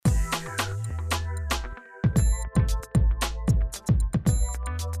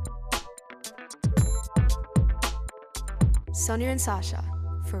Sonia and Sasha,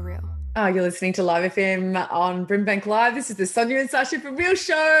 for real. You're listening to Live FM on Brimbank Live. This is the Sonia and Sasha for Real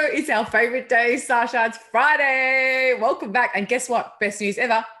show. It's our favorite day, Sasha. It's Friday. Welcome back. And guess what? Best news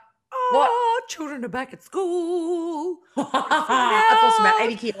ever. What? Oh, children are back at school. I've lost about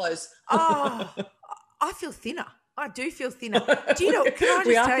 80 kilos. Oh, I feel thinner. I do feel thinner. Do you know, can I just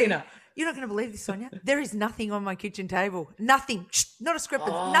We are tell thinner. You're not going to believe this, Sonia. There is nothing on my kitchen table. Nothing. Shh, not a scrap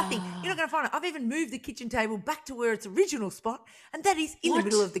of nothing. You're not going to find it. I've even moved the kitchen table back to where its original spot, and that is in the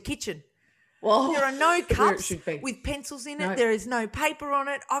middle of the kitchen. Well, There are no where it cups should be. with pencils in it. No. There is no paper on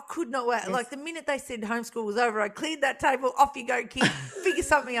it. I could not wait. Yes. Like the minute they said homeschool was over, I cleared that table. Off you go, kids. Figure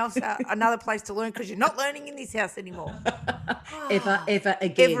something else out, another place to learn because you're not learning in this house anymore. Ever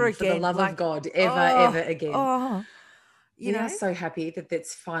again. Ever For the again, love like, of God. Ever again. Oh, you We know, are so happy that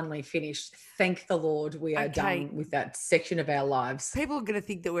that's finally finished. Thank the Lord we are Okay. done with that section of our lives. people are going to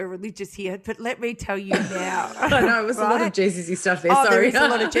think that we're religious here, but let me tell you now. I know, it was a lot of right? Jesus-y stuff there. Oh, there Sorry. is a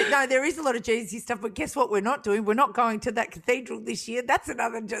lot of there is a lot of Jesus stuff, but guess what? We're not doing. We're not going to that cathedral this year. That's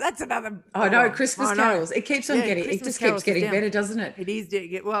another. I know, Christmas I know. carols. It keeps on Yeah, getting, it Christmas just carols keeps getting is down. better, doesn't it? It is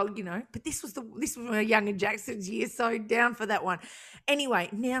doing it well, you know. But this was my Young and Jackson's year, so down for that one. Anyway,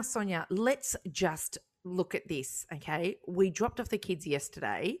 now Sonia, let's just look at this. Okay, we dropped off the kids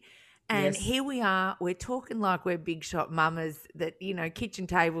yesterday. And Yes. here we are, we're talking like we're big shot mamas that, you know, kitchen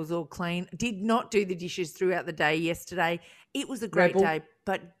tables all clean, did not do the dishes throughout the day yesterday. It was a great Rebel. day.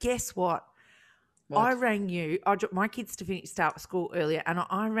 But guess what? I rang you. I dropped my kids to start school earlier, and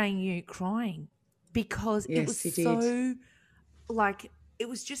I rang you crying because it Yes, was you did. so, like, it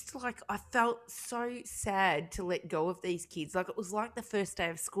was just like I felt so sad to let go of these kids. Like it was like the first day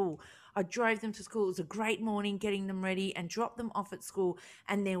of school. I drove them to school. It was a great morning getting them ready and dropped them off at school.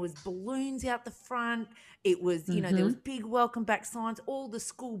 And there was balloons out the front. It was, you know, there was big welcome back signs. All the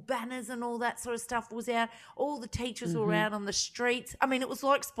school banners and all that sort of stuff was out. All the teachers were out on the streets. I mean, it was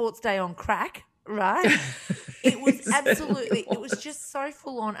like sports day on crack, right? It was absolutely, it was just so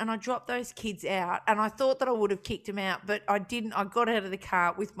full on. And I dropped those kids out and I thought that I would have kicked them out, but I didn't. I got out of the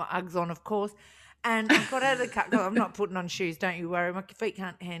car with my Uggs on, of course. And I got out of the car. No, I'm not putting on shoes. Don't you worry. My feet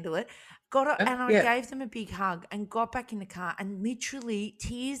can't handle it. And I yeah. gave them a big hug and got back in the car. And literally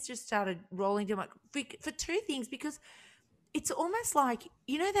tears just started rolling down for two things. Because it's almost like,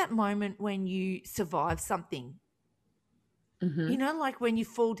 you know, that moment when you survive something. You know, like when you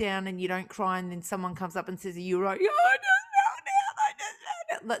fall down and you don't cry and then someone comes up and says, "Are you right?" "Oh, I just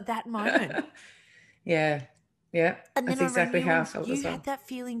fell down. Like that moment. Yeah. And That's then exactly I rang you how I and felt you as well. had that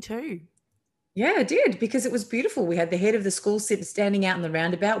feeling too. Yeah, I did, because it was beautiful. We had the head of the school standing out in the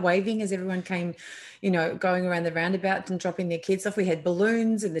roundabout, waving as everyone came, you know, going around the roundabout and dropping their kids off. We had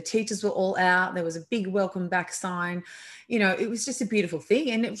balloons and the teachers were all out. There was a big welcome back sign. You know, it was just a beautiful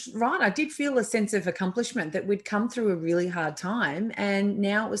thing. And it was right. I did feel a sense of accomplishment that we'd come through a really hard time. And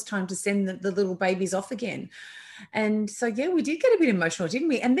now it was time to send the little babies off again. And so, yeah, we did get a bit emotional, didn't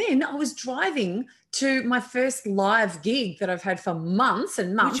we? And then I was driving to my first live gig that I've had for months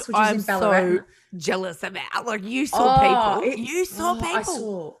and months, which I'm is in Ballarat. so jealous about. Like you saw people. You saw people. I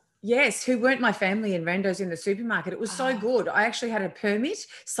saw, yes, who weren't my family in randos in the supermarket. It was so good. I actually had a permit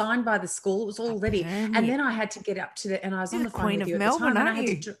signed by the school. It was all ready. permit. And then I had to get up to and I was You're on the the phone Queen with of you at the Melbourne, time. And I aren't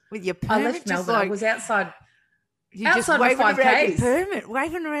had you? to, With your I permit, left just Melbourne. like I was outside. you just outside my waving around your 5Ks. permit,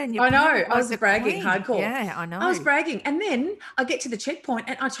 waving around your I know. permit I like was the bragging queen. hardcore. Yeah, I know. I was bragging. And then I get to the checkpoint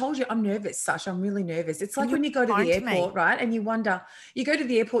and I told you I'm nervous, Sasha. I'm really nervous. It's like you when you go to phoned the me. airport, right? And you wonder, you go to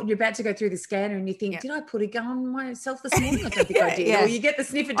the airport and you're about to go through the scanner and you think, Yeah. did I put a gun on myself this morning? I don't think I did. Yeah. Or you get the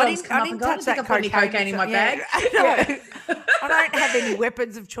sniffer I dogs didn't, come I up and didn't go, I touch don't think I that put any cocaine in my bag. Yeah, I know. I don't have any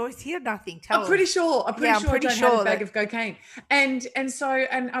weapons of choice here. Nothing. Tell I'm pretty us. sure. I'm pretty Yeah, I'm sure pretty I don't sure have a bag that- of cocaine. And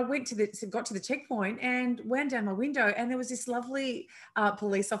I went got to the checkpoint and wound down my window, and there was this lovely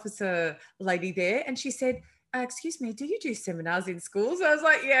police officer lady there, and she said, excuse me, do you do seminars in schools? I was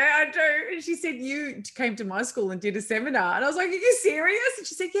like, yeah, I do. And she said, you came to my school and did a seminar. And I was like, are you serious? And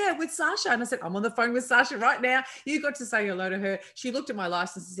she said, yeah, with Sasha. And I said, I'm on the phone with Sasha right now. You got to say hello to her. She looked at my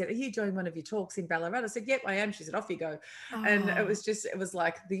license and said, are you doing one of your talks in Ballarat? I said, yep, I am. She said, off you go. And it was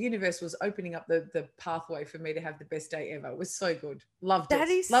like the universe was opening up the pathway for me to have the best day ever. It was so good. Loved it. That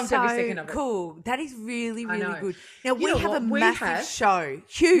is Loved so every second of it. cool. That is really, I really know. good. Now, You we know have what? a We massive have- show.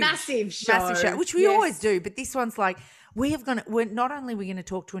 Huge. Massive show. Which we Yes. always do. But this one's like, we're not only we're going to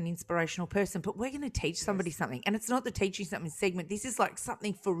talk to an inspirational person, but we're going to teach somebody something. And it's not the teaching something segment. This is like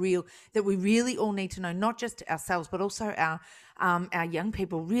something for real that we really all need to know, not just ourselves, but also our young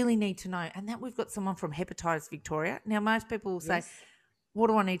people really need to know. And that we've got someone from Hepatitis Victoria. Now, most people will say, Yes. what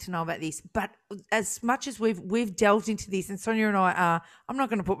do I need to know about this? But as much as we've delved into this, and Sonia and I are, I'm not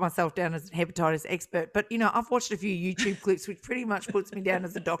going to put myself down as a hepatitis expert, but I've watched a few YouTube clips, which pretty much puts me down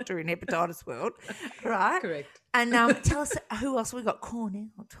as a doctor in hepatitis world, right? Correct. And tell us who else we got. Cornell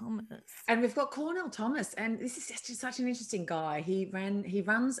Thomas, and we've got Cornell Thomas, and this is just such an interesting guy. He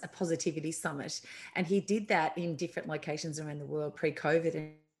runs a positivity summit, and he did that in different locations around the world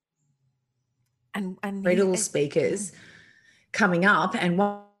pre-COVID, and incredible speakers coming up, and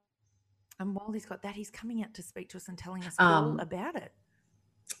while he's got that, he's coming out to speak to us and telling us all about it.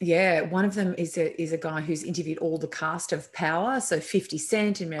 Yeah, one of them is a guy who's interviewed all the cast of Power, so 50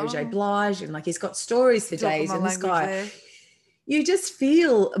 Cent and Mary J. Blige, and like he's got stories for days. And this guy, you just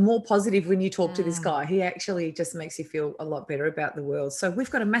feel more positive when you talk to this guy. He actually just makes you feel a lot better about the world. So we've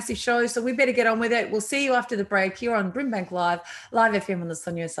got a massive show, so we better get on with it. We'll see you after the break here on Brimbank Live FM on the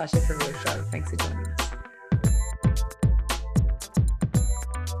Sonia and Sasha For Real show. Thanks for joining us.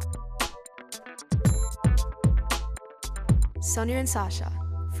 Sonia and Sasha,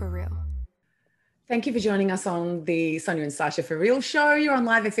 For Real. Thank you for joining us on the Sonia and Sasha For Real show. You're on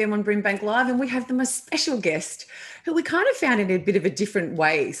Live FM on Brimbank Live, and we have the most special guest who we kind of found in a bit of a different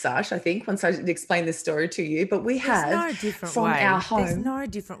way, Sash, I think, once I explained this story to you. But we have no different from way. Our home. There's no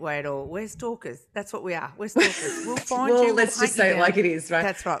different way at all. We're stalkers. That's what we are. We're stalkers. We'll find well, you. Let's just say it like it is, right?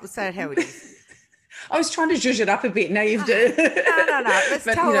 That's right. We'll say it how it is. I was trying to zhuzh it up a bit. Now you've done. No. Let's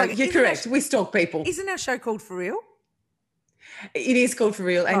but, tell you're correct. We stalk people. Isn't our show called For Real? It is called For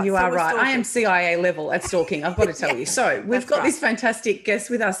Real, and right, you so are right. stalking. I am CIA level at stalking, I've got to tell you. So we've got this fantastic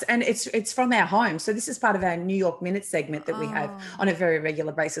guest with us, and it's from our home. So this is part of our New York Minute segment that we have on a very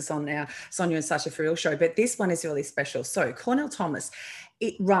regular basis on our Sonia and Sasha For Real show. But this one is really special. So Cornell Thomas,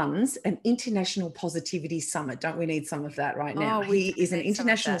 it runs an international positivity summit. Don't we need some of that right now? He is an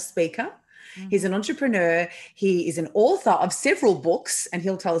international speaker. He's an entrepreneur. He is an author of several books, and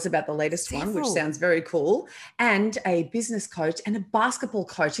he'll tell us about the latest one, which sounds very cool, and a business coach and a basketball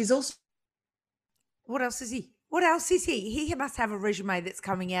coach. He's also... What else is he? What else is he? He must have a resume that's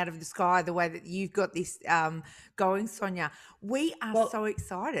coming out of the sky the way that you've got this going, Sonia. We are so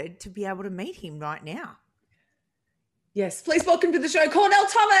excited to be able to meet him right now. Yes, please welcome to the show, Cornell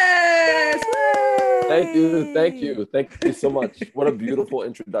Thomas. Thank you so much. What a beautiful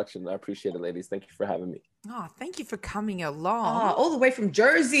introduction. I appreciate it, ladies. Thank you for having me. Oh, thank you for coming along. All the way from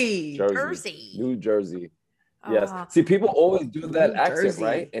Jersey. New Jersey. Yes. See, people always do that accent,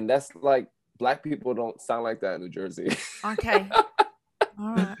 right? And that's like, Black people don't sound like that in New Jersey. Okay.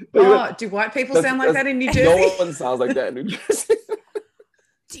 All right. Do white people sound like that in New Jersey? No one sounds like that in New Jersey.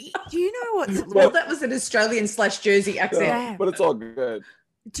 Do you know what's... Well, that was an Australian/Jersey accent. Yeah, but it's all good.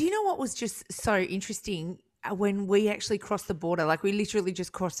 Do you know what was just so interesting when we actually crossed the border? Like we literally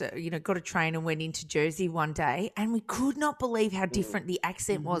just crossed it, got a train and went into Jersey one day, and we could not believe how different the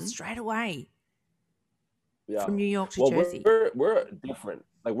accent was straight away. Yeah. From New York to Jersey. We're different.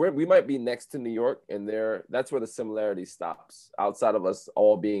 Like we might be next to New York, and that's where the similarity stops. Outside of us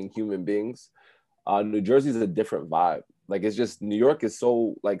all being human beings, New Jersey is a different vibe. Like it's just, New York is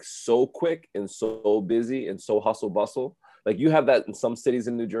so quick and so busy and so hustle bustle. Like you have that in some cities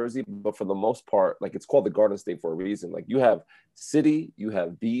in New Jersey, but for the most part, like it's called the Garden State for a reason. Like you have city, you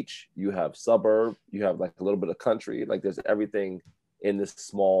have beach, you have suburb, you have like a little bit of country. Like there's everything in this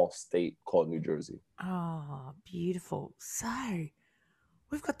small state called New Jersey. Oh, beautiful. So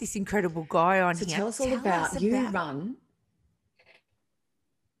we've got this incredible guy on here. Tell us all about you run.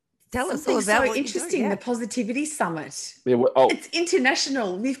 Tell us all about so interesting, the Positivity Summit. Yeah, it's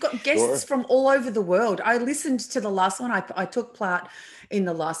international. We've got guests from all over the world. I listened to the last one. I took part in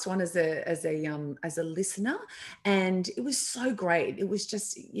the last one as a listener, and it was so great. It was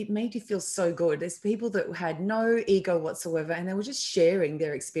just, it made you feel so good. There's people that had no ego whatsoever, and they were just sharing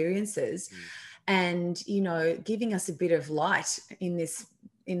their experiences and, giving us a bit of light in this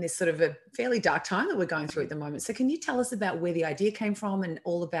sort of a fairly dark time that we're going through at the moment. So can you tell us about where the idea came from and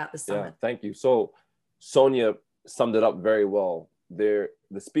all about the summit? Yeah, thank you. So Sonia summed it up very well. The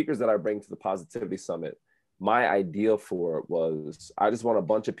speakers that I bring to the Positivity Summit, my idea for it was, I just want a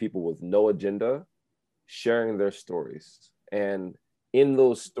bunch of people with no agenda sharing their stories. And in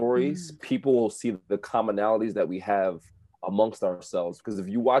those stories, people will see the commonalities that we have amongst ourselves. Because if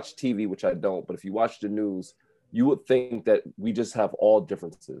you watch TV, which I don't, but if you watch the news, you would think that we just have all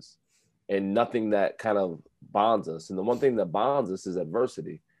differences and nothing that kind of bonds us. And the one thing that bonds us is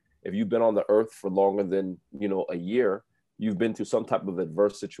adversity. If you've been on the earth for longer than, a year, you've been through some type of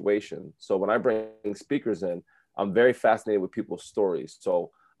adverse situation. So when I bring speakers in, I'm very fascinated with people's stories.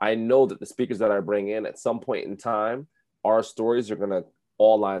 So I know that the speakers that I bring in at some point in time, our stories are going to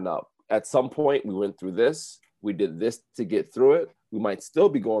all line up. At some point, we went through this, we did this to get through it, We might still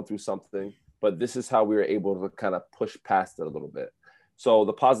be going through something, but this is how we were able to kind of push past it a little bit. So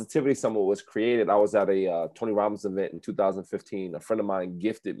the Positivity Summit was created. I was at a Tony Robbins event in 2015. A friend of mine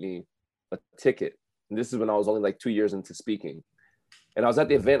gifted me a ticket. And this is when I was only like 2 years into speaking. And I was at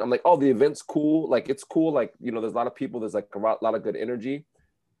the event. I'm like, oh, the event's cool. Like, it's cool. Like, you know, there's a lot of people. There's like a lot of good energy.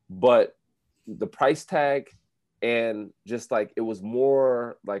 But the price tag and just like, it was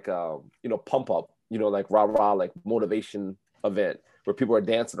more like, you know, pump up, you know, like rah-rah, like motivation event where people are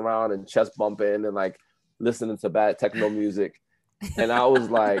dancing around and chest bumping and like listening to bad techno music. And I was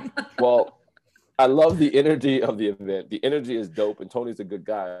like, well, I love the energy of the event. The energy is dope. And Tony's a good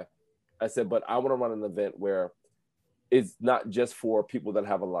guy. I said, but I want to run an event where it's not just for people that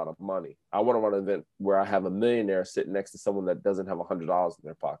have a lot of money. I want to run an event where I have a millionaire sitting next to someone that doesn't have $100 in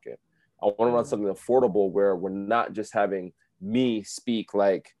their pocket. I want to run something affordable where we're not just having me speak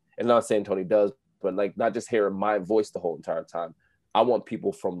like, and I'm not saying Tony does, but like not just hearing my voice the whole entire time. I want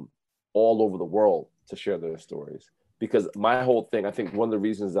people from all over the world to share their stories. Because my whole thing, I think one of the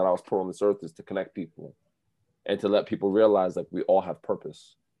reasons that I was put on this earth is to connect people and to let people realize like we all have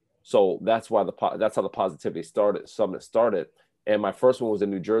purpose. So that's why that's how the Positivity Summit started. And my first one was in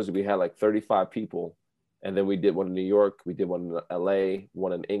New Jersey. We had like 35 people. And then we did one in New York. We did one in LA,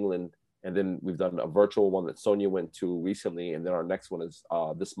 one in England. And then we've done a virtual one that Sonia went to recently. And then our next one is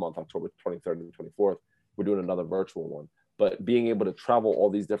this month, October 23rd and 24th. We're doing another virtual one. But being able to travel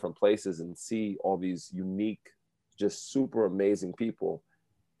all these different places and see all these unique, just super amazing people,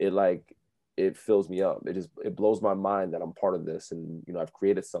 it fills me up. It blows my mind that I'm part of this. And, you know, I've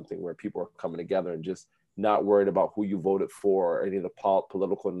created something where people are coming together and just not worried about who you voted for or any of the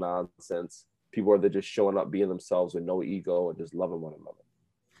political nonsense. People are just showing up, being themselves with no ego and just loving one another.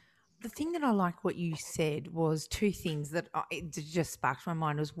 The thing that I like what you said was two things that it just sparked my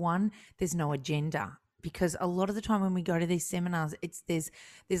mind. Was one, there's no agenda. Because a lot of the time when we go to these seminars, there's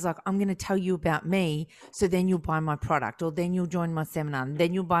like, I'm going to tell you about me, so then you'll buy my product, or then you'll join my seminar, and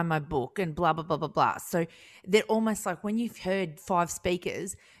then you'll buy my book, and blah blah blah blah blah. So they're almost like when you've heard 5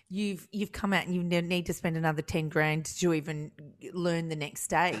 speakers, you've come out and you need to spend another 10 grand to even learn the next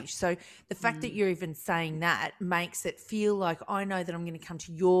stage. So the fact that you're even saying that makes it feel like, I know that I'm going to come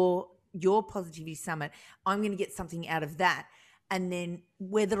to your Positivity Summit. I'm going to get something out of that. And then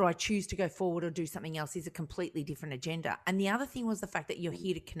whether I choose to go forward or do something else is a completely different agenda. And the other thing was the fact that you're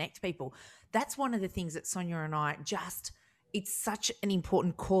here to connect people. That's one of the things that Sonia and I it's such an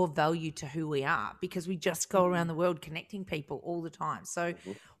important core value to who we are, because we just go around the world connecting people all the time. So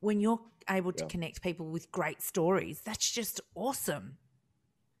when you're able to connect people with great stories, that's just awesome.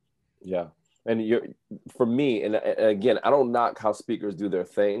 Yeah. And for me, and again, I don't knock how speakers do their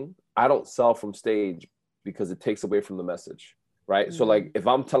thing. I don't sell from stage because it takes away from the message. Right. Mm-hmm. So like if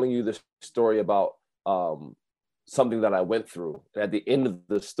I'm telling you this story about something that I went through at the end of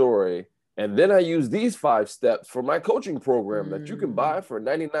the story, and then I use these 5 steps for my coaching program that you can buy for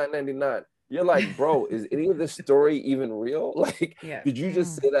 $99.99. You're like, bro, is any of this story even real? Like, did you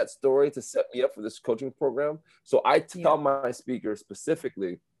just say that story to set me up for this coaching program? So I tell my speakers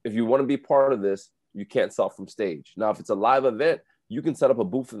specifically, if you want to be part of this, you can't sell from stage. Now, if it's a live event, you can set up a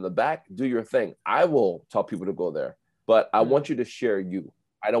booth in the back, do your thing. I will tell people to go there. But I want you to share you.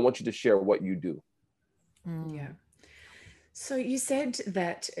 I don't want you to share what you do. Yeah. So you said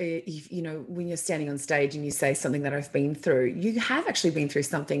that, you know, when you're standing on stage and you say something that I've been through, you have actually been through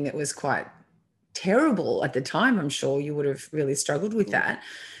something that was quite terrible at the time. I'm sure you would have really struggled with that,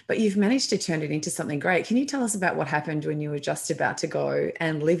 but you've managed to turn it into something great. Can you tell us about what happened when you were just about to go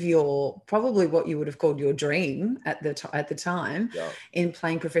and live probably what you would have called your dream at the time in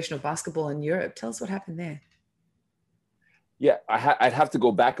playing professional basketball in Europe? Tell us what happened there. Yeah, I'd have to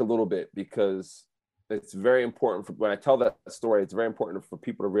go back a little bit, because it's very important when I tell that story, it's very important for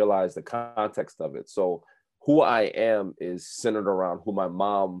people to realize the context of it. So who I am is centered around who my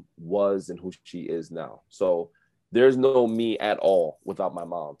mom was and who she is now. So there's no me at all without my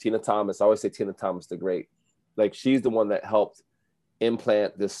mom. Tina Thomas, I always say Tina Thomas the Great. Like, she's the one that helped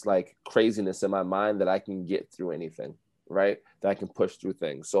implant this like craziness in my mind that I can get through anything, right? That I can push through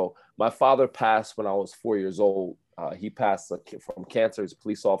things. So my father passed when I was 4 years old. He passed from cancer. He's a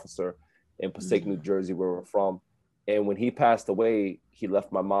police officer in Passaic, New Jersey, where we're from. And when he passed away, he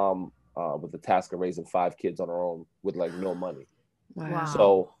left my mom with the task of raising 5 kids on her own with like no money. Wow.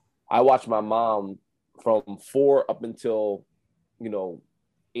 So I watched my mom from 4 up until,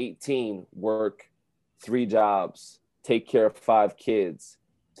 18, work 3 jobs, take care of 5 kids,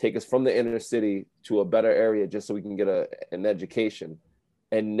 take us from the inner city to a better area just so we can get an education,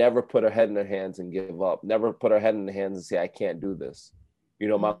 and never put her head in her hands and give up. Never put her head in her hands and say, I can't do this.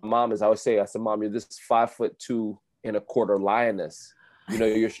 My mom is, I said, Mom, you're this 5'2" and a quarter lioness. You know,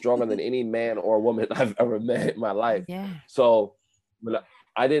 you're stronger than any man or woman I've ever met in my life. Yeah. So when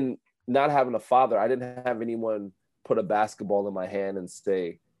I didn't, not having a father, I didn't have anyone put a basketball in my hand and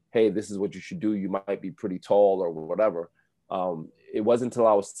say, hey, this is what you should do. You might be pretty tall or whatever. It wasn't until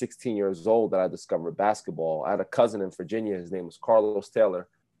I was 16 years old that I discovered basketball. I had a cousin in Virginia. His name was Carlos Taylor,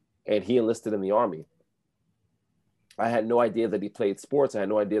 and he enlisted in the Army. I had no idea that he played sports. I had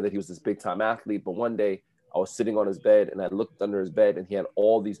no idea that he was this big time athlete. But one day I was sitting on his bed and I looked under his bed and he had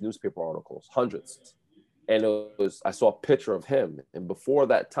all these newspaper articles, hundreds. And I saw a picture of him. And before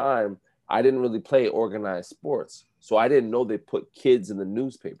that time, I didn't really play organized sports. So I didn't know they put kids in the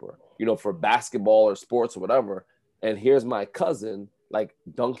newspaper, you know, for basketball or sports or whatever. And here's my cousin, like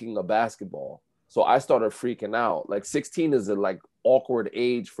dunking a basketball. So I started freaking out. Like 16 is a like awkward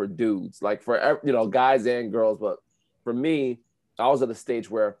age for dudes, like for, you know, guys and girls. But for me, I was at a stage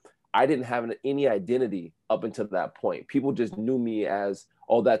where I didn't have any identity up until that point. People just knew me as,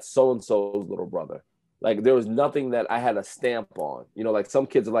 oh, that's so-and-so's little brother. Like there was nothing that I had a stamp on. You know, like some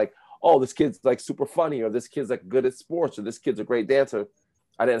kids are like, oh, this kid's like super funny, or this kid's like good at sports, or this kid's a great dancer.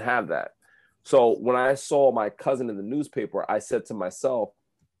 I didn't have that. So when I saw my cousin in the newspaper, I said to myself,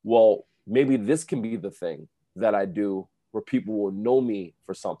 well, maybe this can be the thing that I do where people will know me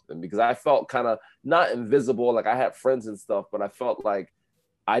for something, because I felt kind of not invisible. Like I had friends and stuff, but I felt like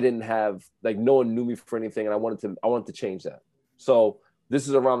I didn't have, like no one knew me for anything. And I wanted to change that. So this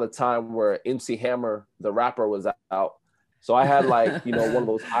is around the time where MC Hammer, the rapper, was out. So I had like, you know, one of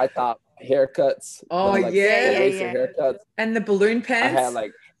those high top haircuts. Oh, like yeah. Haircuts. And the balloon pants. I had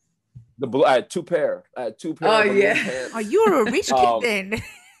like I had two pair. Of balloon pants. Oh, you were a rich kid then.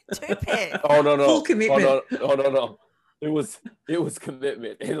 2 pairs. Oh, no. Full commitment. Oh, no. It was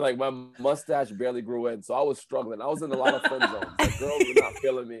commitment. And like my mustache barely grew in. So I was struggling. I was in a lot of friend zones. Like girls were not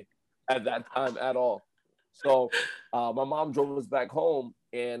feeling me at that time at all. So my mom drove us back home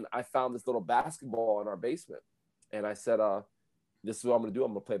and I found this little basketball in our basement. And I said, this is what I'm going to do.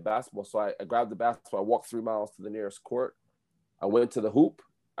 I'm going to play basketball. So I grabbed the basketball. I walked 3 miles to the nearest court. I went to the hoop.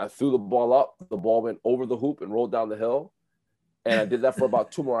 I threw the ball up. The ball went over the hoop and rolled down the hill. And I did that for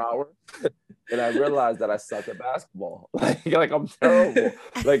about 2 more hours. And I realized that I suck at basketball. Like I'm terrible.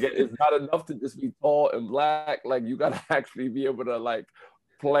 Like it's not enough to just be tall and black. Like you got to actually be able to like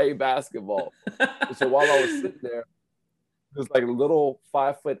play basketball. So while I was sitting there, this like little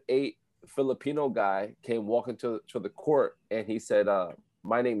 5'8" Filipino guy came walking to the court, and he said,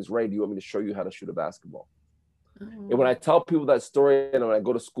 my name is Ray. Do you want me to show you how to shoot a basketball? And when I tell people that story, and when I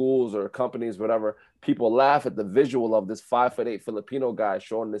go to schools or companies, whatever, people laugh at the visual of this 5'8" Filipino guy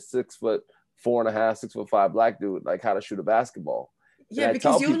showing this 6'4.5", 6'5" black dude like how to shoot a basketball. Yeah,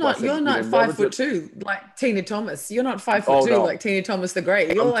 because you're not 5'2" like Tina Thomas. You're not 5'2" like Tina Thomas the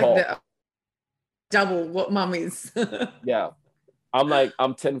Great. You're like the double what mum is. Yeah. I'm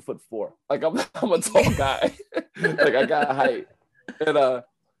 10'4". Like I'm a tall guy. Like I got height.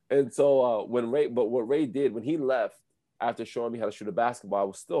 And so what Ray did when he left after showing me how to shoot a basketball, I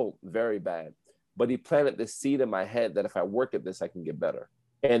was still very bad. But he planted this seed in my head that if I work at this, I can get better.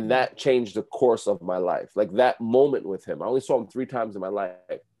 And that changed the course of my life. Like that moment with him, I only saw him 3 times in my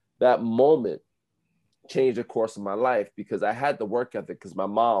life. That moment changed the course of my life because I had the work ethic, because my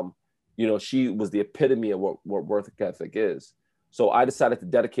mom, you know, she was the epitome of what work ethic is. So I decided to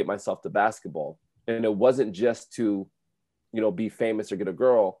dedicate myself to basketball. And it wasn't just to, you know, be famous or get a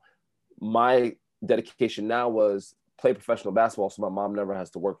girl. My dedication now was play professional basketball so my mom never has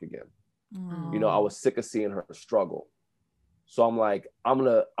to work again. You know, I was sick of seeing her struggle. So I'm like, I'm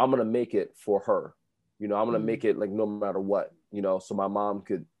gonna make it for her. You know, I'm gonna make it like no matter what, you know, so my mom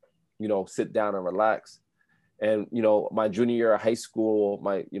could, you know, sit down and relax. And, you know, my junior year of high school,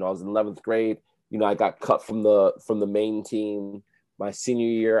 I was in 11th grade, you know, I got cut from the main team. My senior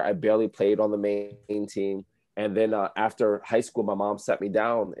year, I barely played on the main team. And then after high school, my mom sat me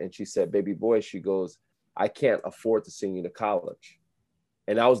down and she said, baby boy, she goes, I can't afford to send you to college.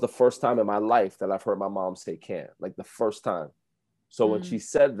 And that was the first time in my life that I've heard my mom say can't, like the first time. So when she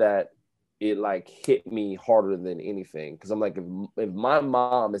said that, it like hit me harder than anything. Cause I'm like, if my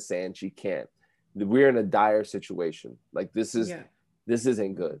mom is saying she can't, we're in a dire situation. Like this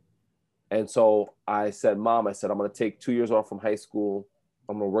isn't good. And so I said, Mom, I'm going to take 2 years off from high school.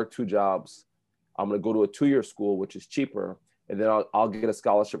 I'm going to work 2 jobs. I'm going to go to a 2-year school, which is cheaper. And then I'll get a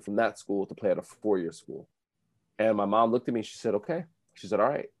scholarship from that school to play at a 4-year school. And my mom looked at me and she said, okay. She said, all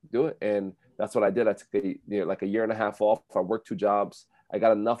right, do it. And that's what I did. I took like a year and a half off. I worked 2 jobs. I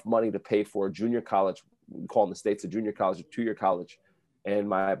got enough money to pay for a junior college. We call in the States a junior college, a 2-year college. And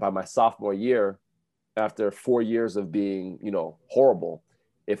by my sophomore year, after 4 years of being, you know, horrible,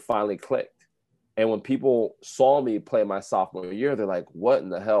 it finally clicked. And when people saw me play my sophomore year, they're like, what in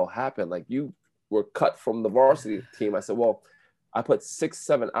the hell happened? Like, you were cut from the varsity team. I said, well, I put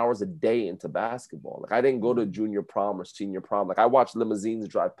 6-7 hours a day into basketball. Like, I didn't go to junior prom or senior prom. Like, I watched limousines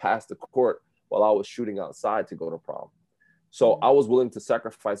drive past the court while I was shooting outside to go to prom. So I was willing to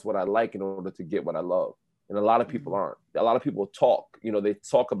sacrifice what I like in order to get what I love. And a lot of people aren't. A lot of people talk, you know, they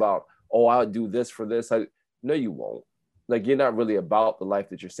talk about, oh, I'll do this for this. No, you won't. Like, you're not really about the life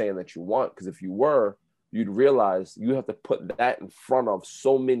that you're saying that you want. Because if you were, you'd realize you have to put that in front of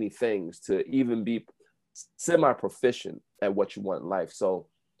so many things to even be semi-proficient at what you want in life. So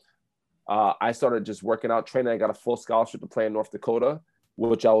I started just working out, training. I got a full scholarship to play in North Dakota,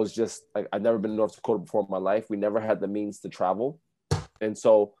 which I was just, I'd never been to North Dakota before in my life. We never had the means to travel. And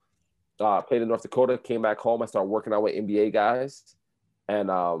so played in North Dakota, came back home. I started working out with NBA guys and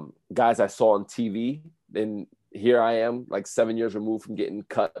guys I saw on TV. And here I am, like 7 years removed from getting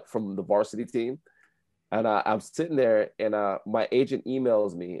cut from the varsity team. And I'm sitting there and my agent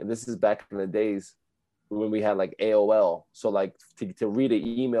emails me. And this is back in the days when we had like AOL. So like to read an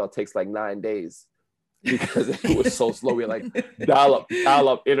email takes like 9 days because it was so slow. We had like dial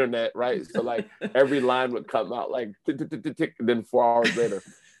up internet, right? So like every line would come out like tick, tick, tick, tick, tick, and then 4 hours later.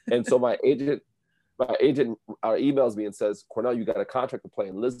 And so my agent emails me and says, Cornell, you got a contract to play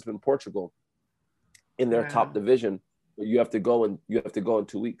in Lisbon, Portugal in their top division. You have to go in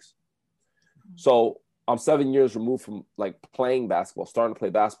 2 weeks. So I'm 7 years removed from like playing basketball, starting to play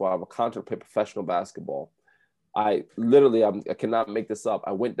basketball. I have a contract to play professional basketball. I cannot make this up.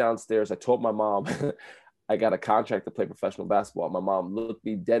 I went downstairs. I told my mom I got a contract to play professional basketball. My mom looked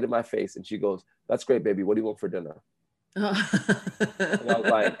me dead in my face and she goes, that's great, baby. What do you want for dinner? And I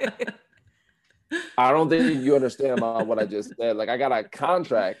was like, I don't think you understand, Mom, what I just said. Like, I got a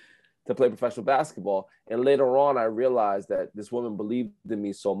contract to play professional basketball. And later on, I realized that this woman believed in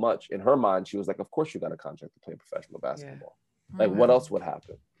me so much. In her mind, she was like, of course you got a contract to play professional basketball. Yeah. Like, what else would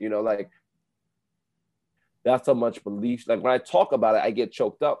happen? You know, like, that's how much belief. Like, when I talk about it, I get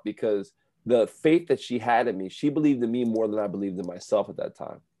choked up because the faith that she had in me, she believed in me more than I believed in myself at that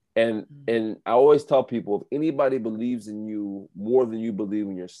time. And I always tell people, if anybody believes in you more than you believe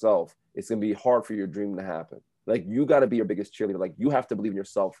in yourself, it's going to be hard for your dream to happen. Like, you got to be your biggest cheerleader. Like, you have to believe in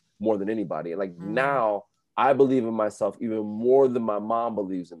yourself more than anybody. And like now I believe in myself even more than my mom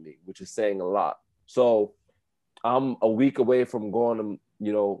believes in me, which is saying a lot. So I'm a week away from going and,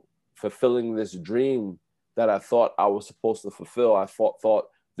 you know, fulfilling this dream that I thought I was supposed to fulfill. I thought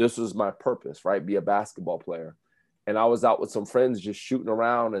this was my purpose, right? Be a basketball player. And I was out with some friends just shooting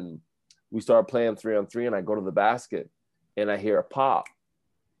around and we started playing 3-on-3 and I go to the basket and I hear a pop,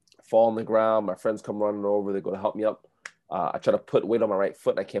 fall on the ground. My friends come running over. They go to help me up. I try to put weight on my right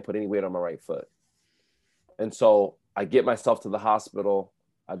foot and I can't put any weight on my right foot. And so I get myself to the hospital.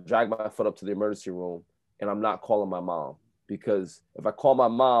 I drag my foot up to the emergency room and I'm not calling my mom because if I call my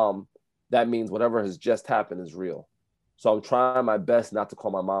mom, that means whatever has just happened is real. So I'm trying my best not to call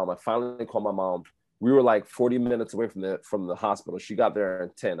my mom. I finally call my mom. We were like 40 minutes away from the hospital. She got there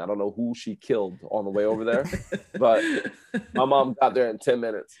in 10. I don't know who she killed on the way over there, but my mom got there in 10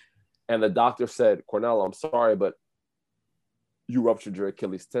 minutes. And the doctor said, Cornell, I'm sorry, but you ruptured your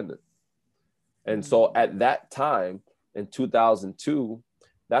Achilles tendon. And so at that time in 2002,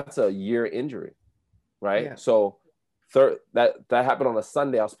 that's a year injury, right? Yeah. So that happened on a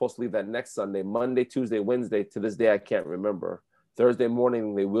Sunday. I was supposed to leave that next Sunday, Monday, Tuesday, Wednesday. To this day, I can't remember. Thursday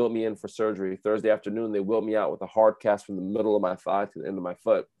morning, they wheeled me in for surgery. Thursday afternoon, they wheeled me out with a hard cast from the middle of my thigh to the end of my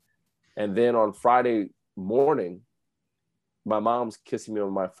foot. And then on Friday morning, my mom's kissing me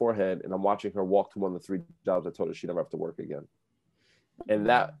on my forehead and I'm watching her walk to one of the 3 jobs I told her she'd never have to work again. And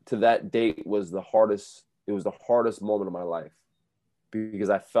that to that date was the hardest. It was the hardest moment of my life because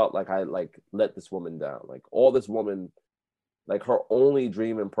I felt like I let this woman down. Like all this woman, like her only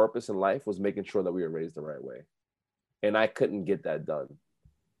dream and purpose in life was making sure that we were raised the right way. And I couldn't get that done.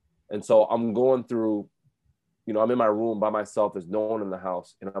 And so I'm going through, you know, I'm in my room by myself. There's no one in the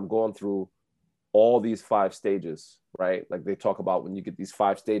house. And I'm going through all these 5 stages, right? Like they talk about when you get these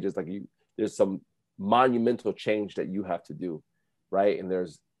 5 stages, like there's some monumental change that you have to do, right? And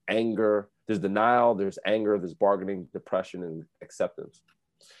there's anger, there's denial, there's anger, there's bargaining, depression, and acceptance.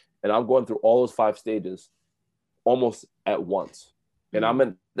 And I'm going through all those 5 stages almost at once. And I'm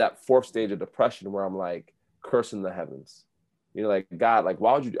in that 4th stage of depression where I'm like, cursing the heavens, you know, like, God, like,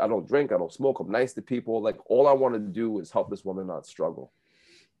 why would you, I don't drink, I don't smoke, I'm nice to people. Like, all I want to do is help this woman not struggle.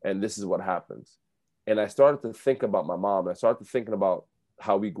 And this is what happens. And I started to think about my mom. I started thinking about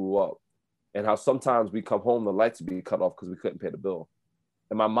how we grew up and how sometimes we come home, the lights would be cut off because we couldn't pay the bill.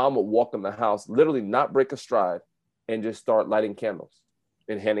 And my mom would walk in the house, literally not break a stride and just start lighting candles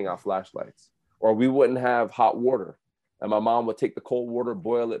and handing out flashlights. or we wouldn't have hot water. And my mom would take the cold water,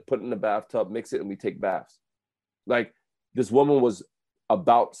 boil it, put it in the bathtub, mix it, and we take baths. Like, this woman was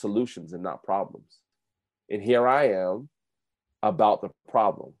about solutions and not problems. And here I am about the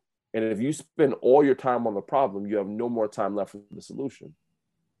problem. And if you spend all your time on the problem, you have no more time left for the solution.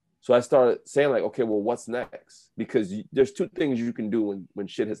 So I started saying, like, okay, well, what's next? Because there's two things you can do when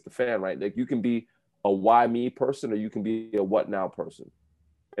shit hits the fan, right? Like, you can be a why me person, or you can be a what now person.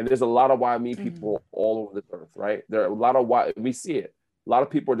 And there's a lot of why me people all over the earth, right? There are a lot of why, we see it. A lot of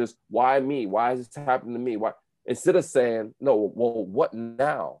people are just, why me? Why is this happening to me? Why? Instead of saying, no, well, what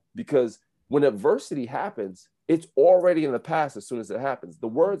now? Because when adversity happens, it's already in the past as soon as it happens. The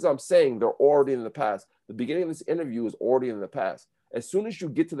words I'm saying, they're already in the past. The beginning of this interview is already in the past. As soon as you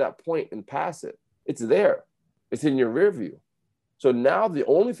get to that point and pass it, it's there. It's in your rear view. So now the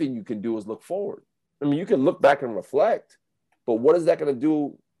only thing you can do is look forward. I mean, you can look back and reflect, but what is that going to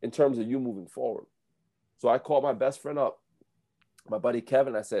do in terms of you moving forward? So I called my best friend up, my buddy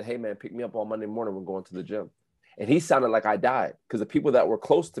Kevin. I said, hey, man, pick me up on Monday morning. We're going to the gym. And he sounded like I died, because the people that were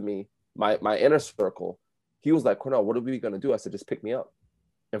close to me, my inner circle, he was like, Cornell, what are we going to do? I said, just pick me up.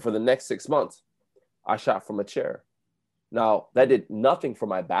 And for the next 6 months, I shot from a chair. Now, that did nothing for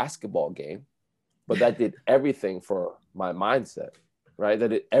my basketball game, but that did everything for my mindset, right? That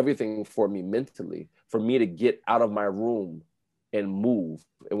did everything for me mentally, for me to get out of my room and move.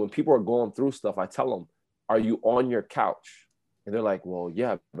 And when people are going through stuff, I tell them, are you on your couch? And they're like, well,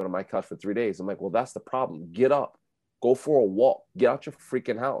 yeah, I've been on my couch for 3 days. I'm like, well, that's the problem. Get up, go for a walk, get out your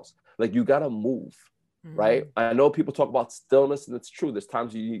freaking house. Like, you got to move, right? I know people talk about stillness, and it's true. There's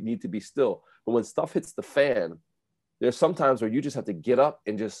times you need to be still. But when stuff hits the fan, there's some times where you just have to get up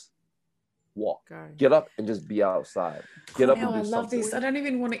and just walk. Get up and just be outside. Get up and do I love something. this. I don't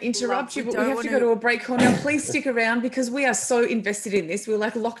even want to interrupt you, but we have to go to a break. Cornell, please stick around, because we are so invested in this. We're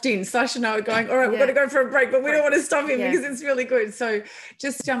like locked in. Sasha and I are going, all right, we've got to go for a break, but we don't want to stop him because it's really good. So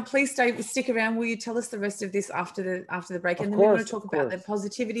just please stick around. Will you tell us the rest of this after the break? And then we want to talk about the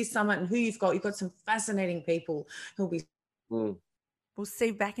Positivity Summit and who you've got. You've got some fascinating people who'll be. We'll see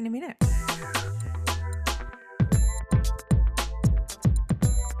you back in a minute.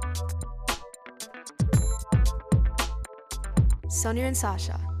 Sonia and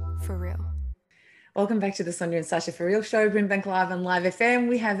Sasha, for real. Welcome back to the Sonia and Sasha For Real show, Brimbank Live on Live FM.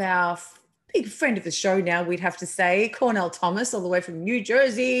 We have our big friend of the show now, we'd have to say, Cornell Thomas, all the way from New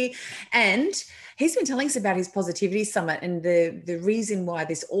Jersey. And he's been telling us about his Positivity Summit, and the reason why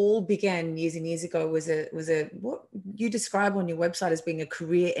this all began years and years ago was a what you describe on your website as being a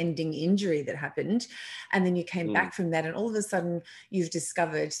career-ending injury that happened. And then you came back from that, and all of a sudden you've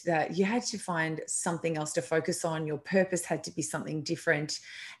discovered that you had to find something else to focus on. Your purpose had to be something different.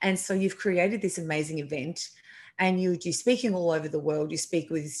 And so you've created this amazing event. And you're speaking all over the world. You speak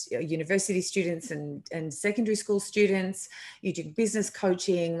with university students and secondary school students. You do business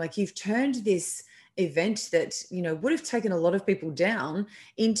coaching. Like, you've turned this event that, would have taken a lot of people down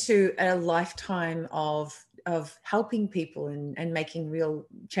into a lifetime of helping people and making real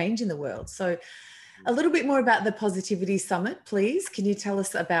change in the world. So a little bit more about the Positivity Summit, please. Can you tell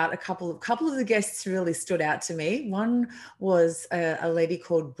us about a couple of the guests really stood out to me? One was a lady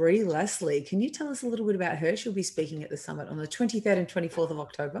called Brie Leslie. Can you tell us a little bit about her? She'll be speaking at the summit on the 23rd and 24th of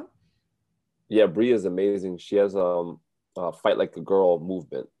October. Yeah, Brie is amazing. She has a Fight Like a Girl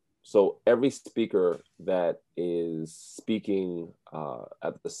movement. So every speaker that is speaking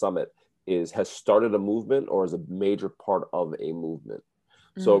at the summit has started a movement or is a major part of a movement.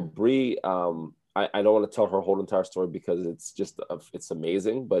 So Brie, I don't want to tell her whole entire story because it's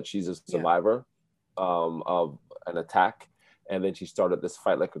amazing, but she's a survivor of an attack. And then she started this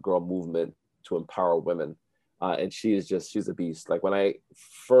Fight Like a Girl movement to empower women. And she's a beast. Like, when I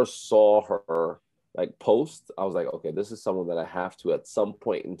first saw her post, I was like, okay, this is someone that I have to, at some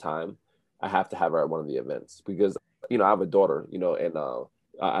point in time, I have to have her at one of the events, because, I have a daughter, and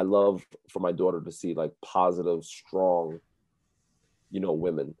I love for my daughter to see positive, strong,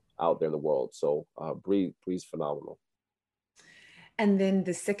 women out there in the world. So Brie's phenomenal. And then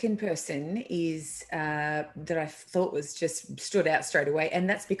the second person is that I thought was just stood out straight away. And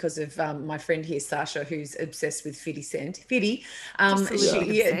that's because of my friend here, Sasha, who's obsessed with 50 Cent.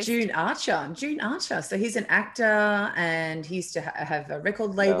 June Archer. So he's an actor, and he used to have a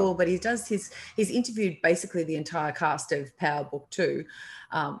record label, but he does he's interviewed basically the entire cast of Power Book 2.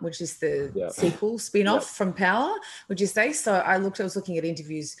 Which is the sequel spin-off from Power, would you say? So I was looking at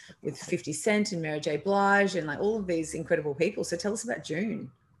interviews with 50 Cent and Mary J. Blige and all of these incredible people. So tell us about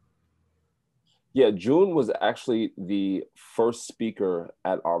June. Yeah, June was actually the first speaker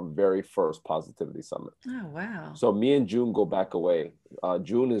at our very first Positivity Summit. Oh, wow. So me and June go back away.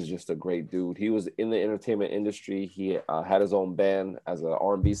 June is just a great dude. He was in the entertainment industry. He had his own band as an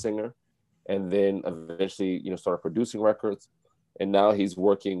R&B singer, and then eventually, started producing records. And now he's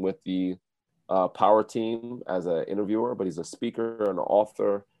working with the Power Team as an interviewer, but he's a speaker and an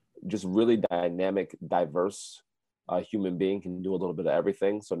author, just really dynamic, diverse human being, can do a little bit of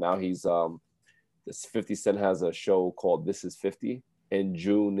everything. So now he's this 50 Cent has a show called This Is 50, and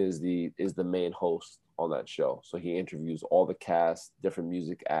June is the main host on that show. So he interviews all the cast, different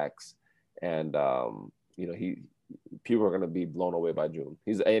music acts, and people are going to be blown away by June.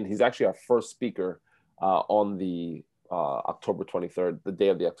 He's actually our first speaker on the October 23rd, the day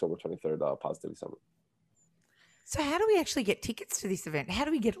of the October 23rd Positivity Summit. So how do we actually get tickets to this event? How do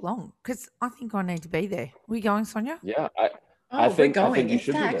we get along? Because I think I need to be there. Are we going, Sonia? Yeah, I think you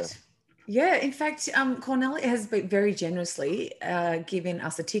should be there. Yeah, in fact, Cornell has been very generously given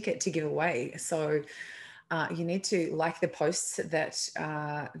us a ticket to give away. So you need to like the posts that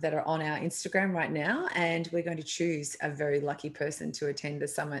are on our Instagram right now, and we're going to choose a very lucky person to attend the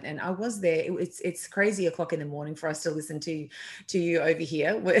summit. And I was there. It's crazy o'clock in the morning for us to listen to you over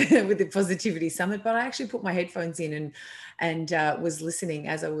here with the Positivity Summit, but I actually put my headphones in and was listening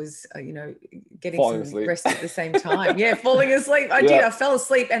as I was, getting falling some rest at the same time. Yeah, falling asleep. I did. I fell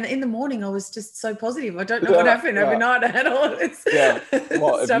asleep, and in the morning I was just so positive. I don't know what happened overnight. I had all this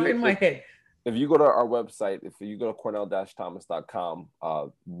stuff in my head. If you go to our website, if you go to cornell-thomas.com,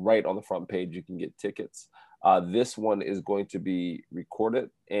 right on the front page, you can get tickets. This one is going to be recorded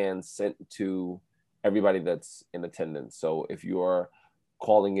and sent to everybody that's in attendance. So if you are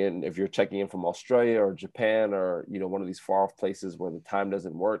calling in, if you're checking in from Australia or Japan or, one of these far off places where the time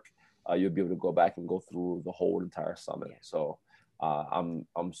doesn't work, you'll be able to go back and go through the whole entire summit. Yeah. So I'm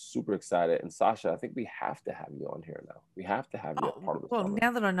super excited. And Sasha, I think we have to have you on here now. We have to have you as part of the Well, summit.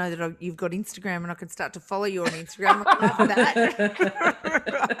 now that I know that you've got Instagram and I can start to follow you on Instagram, I love that.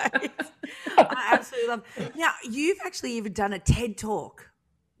 Right. I absolutely love it. Now, you've actually even done a TED Talk.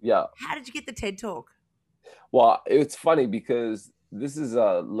 Yeah. How did you get the TED Talk? Well, it's funny because this is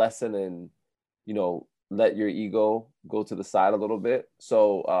a lesson in, let your ego go to the side a little bit.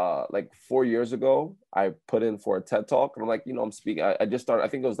 So like 4 years ago, I put in for a TED Talk, and I'm like, I'm speaking. I just started, I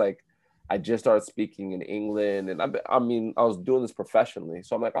think it was like, I just started speaking in England, and I was doing this professionally.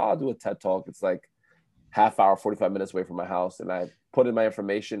 So I'm like, I'll do a TED Talk. It's like half hour, 45 minutes away from my house. And I put in my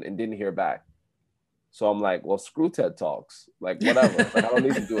information and didn't hear back. So I'm like, well, screw TED Talks, like whatever. Like, I don't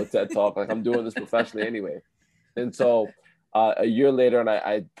need to do a TED Talk. Like, I'm doing this professionally anyway. And so a year later, and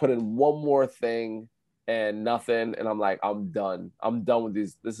I put in one more thing and nothing. And I'm like, I'm done with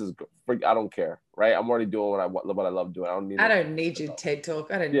these. This is, I don't care. Right. I'm already doing what I love doing. I don't need your TED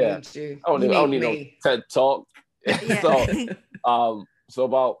Talk. I don't need you. I don't need no TED Talk. So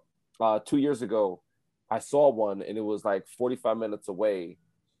about 2 years ago, I saw one, and it was like 45 minutes away,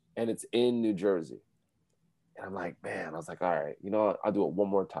 and it's in New Jersey. And I'm like, man, I was like, all right, I'll do it one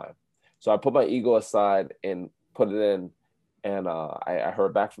more time. So I put my ego aside and put it in. And I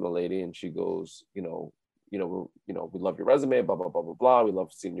heard back from the lady, and she goes, we love your resume, blah, blah, blah, blah, blah. We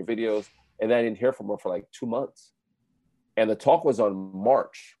love seeing your videos. And then I didn't hear from her for like 2 months. And the talk was on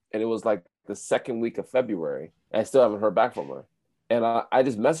March, and it was like the second week of February. And I still haven't heard back from her. And I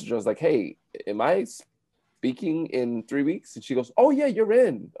just messaged her. I was like, hey, am I speaking in 3 weeks? And she goes, oh yeah, you're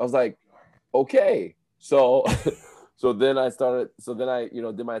in. I was like, okay. So then I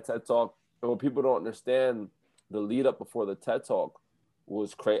did my TED Talk. And what people don't understand, the lead up before the TED Talk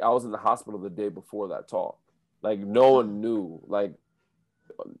was crazy. I was in the hospital the day before that talk. Like, no one knew. Like,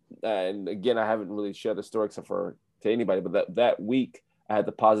 and again, I haven't really shared the story except for to anybody, but that week I had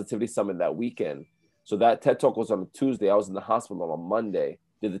the Positivity Summit that weekend. So that TED Talk was on a Tuesday. I was in the hospital on a Monday,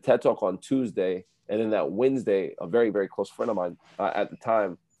 did the TED Talk on Tuesday. And then that Wednesday, a very, very close friend of mine at the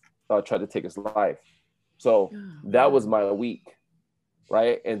time tried to take his life. So that was my week.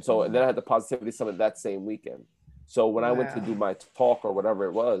 Right. And so and then I had the Positivity Summit that same weekend. So when I went to do my talk or whatever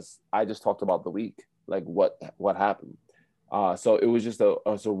it was, I just talked about the week, like what happened. So it was just a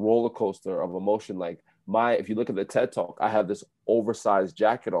roller coaster of emotion. Like if you look at the TED Talk, I have this oversized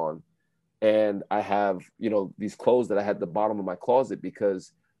jacket on, and I have, these clothes that I had at the bottom of my closet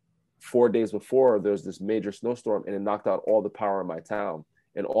because 4 days before there's this major snowstorm, and it knocked out all the power in my town,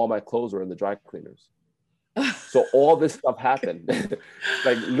 and all my clothes were in the dry cleaners. So all this stuff happened,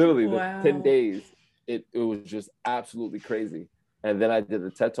 like literally the 10 days. It was just absolutely crazy. And then I did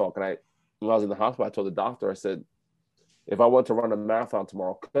the TED Talk, and when I was in the hospital, I told the doctor, I said, if I want to run a marathon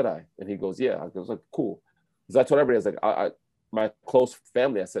tomorrow, could I? And he goes, yeah. I was like, cool. Because I told everybody, I was like, my close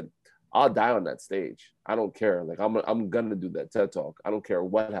family, I said, I'll die on that stage. I don't care. Like I'm gonna do that TED Talk. I don't care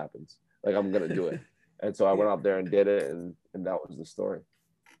what happens. Like I'm gonna do it. And so I went out there and did it, and that was the story.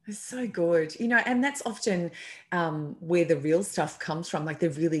 It's so good, and that's often where the real stuff comes from, like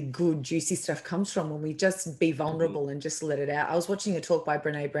the really good, juicy stuff comes from when we just be vulnerable and just let it out. I was watching a talk by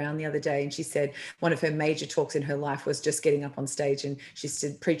Brene Brown the other day, and she said one of her major talks in her life was just getting up on stage, and she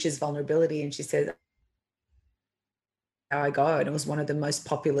said, preaches vulnerability. And she said, how I go. And it was one of the most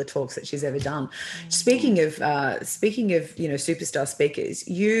popular talks that she's ever done. Speaking of, superstar speakers,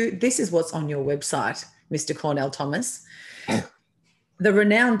 this is what's on your website, Mr. Cornell Thomas. The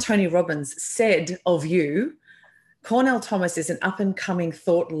renowned Tony Robbins said of you, Cornell Thomas is an up-and-coming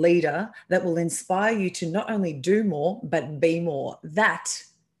thought leader that will inspire you to not only do more, but be more. That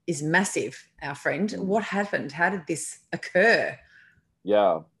is massive, our friend. What happened? How did this occur?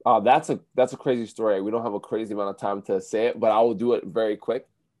 Yeah, that's a crazy story. We don't have a crazy amount of time to say it, but I will do it very quick.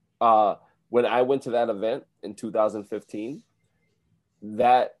 When I went to that event in 2015,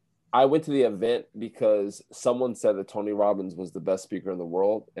 I went to the event because someone said that Tony Robbins was the best speaker in the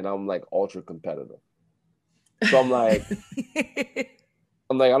world, and I'm like ultra competitive. So I'm like, I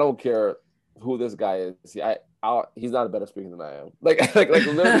don't care who this guy is. He's not a better speaker than I am. Like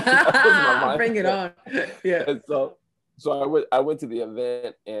literally, that was my mindset. Bring it on. Yeah. And so I went to the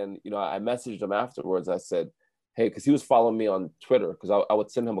event, and I messaged him afterwards. I said, hey, because he was following me on Twitter, because I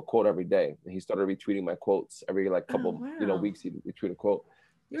would send him a quote every day, and he started retweeting my quotes every couple weeks. He'd retweet a quote.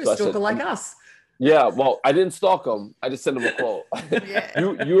 You're a stalker like us. Yeah, well, I didn't stalk him. I just sent him a quote.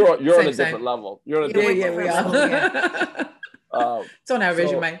 You're on a different level. You're on a different level. We are. It's on our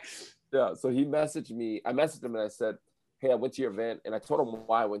resume. Yeah, so he messaged me. I messaged him and I said, hey, I went to your event, and I told him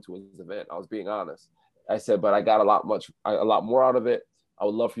why I went to his event. I was being honest. I said, but I got a lot more out of it. I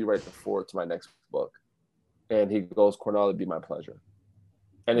would love for you to write the foreword to my next book. And he goes, Cornell, it'd be my pleasure.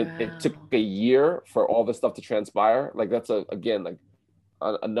 And it took a year for all this stuff to transpire. Like that's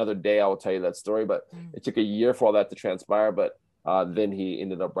another day I will tell you that story, but it took a year for all that to transpire. But then he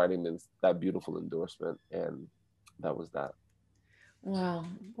ended up writing that beautiful endorsement, and that was that. Wow.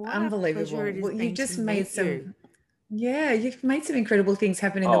 Unbelievable. Well, you've just made you've made some incredible things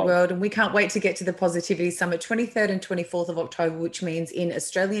happen in the world, and we can't wait to get to the Positivity Summit, 23rd and 24th of October, which means in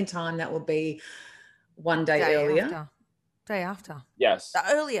Australian time, that will be one day earlier. Day after. Yes. One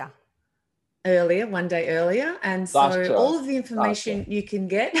day earlier. And so all of the information you can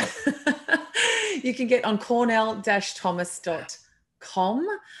get on cornell-thomas.com.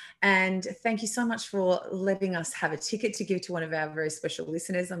 And thank you so much for letting us have a ticket to give to one of our very special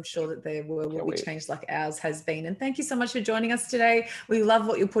listeners. I'm sure that their world will be changed like ours has been. And thank you so much for joining us today. We love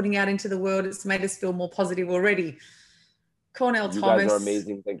what you're putting out into the world. It's made us feel more positive already. Cornell Thomas. You guys are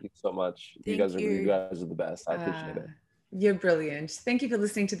amazing. Thank you so much. You guys are the best. I appreciate it. You're brilliant. Thank you for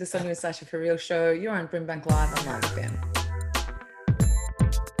listening to the Sonia and Sasha For Real show. You're on Brimbank Live on Live FM.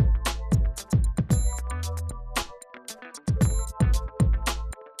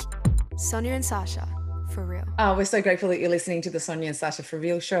 Sonia and Sasha For Real. Oh, we're so grateful that you're listening to the Sonia and Sasha For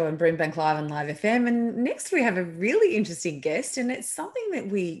Real show on Brimbank Live and Live FM. And next we have a really interesting guest, and it's something that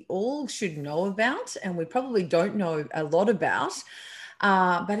we all should know about, and we probably don't know a lot about.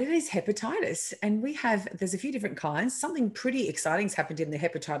 But it is hepatitis, and there's a few different kinds. Something pretty exciting has happened in the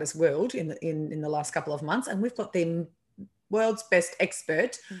hepatitis world in the last couple of months, and we've got the world's best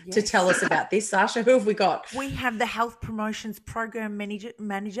expert to tell us about this. Sasha, who have we got? We have the Health Promotions Program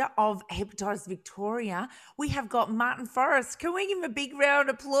Manager of Hepatitis Victoria. We have got Martin Forrest. Can we give him a big round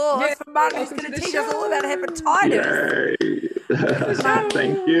of applause for Martin, who's going to teach us all about hepatitis?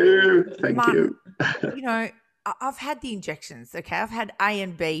 Thank you. Thank you. I've had the injections, okay? I've had A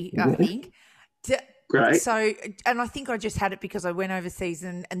and B, I think. Great. So, and I think I just had it because I went overseas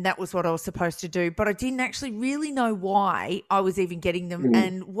and that was what I was supposed to do. But I didn't actually really know why I was even getting them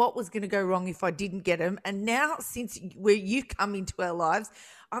and what was going to go wrong if I didn't get them. And now, since you come into our lives,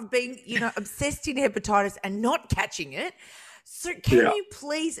 I've been, obsessed in hepatitis and not catching it. So can you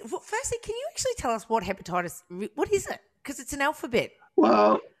please, firstly, can you actually tell us what is it? Because it's an alphabet.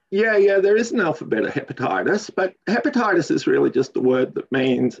 Well, yeah, there is an alphabet of hepatitis, but hepatitis is really just a word that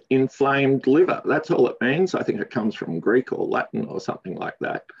means inflamed liver. That's all it means. I think it comes from Greek or Latin or something like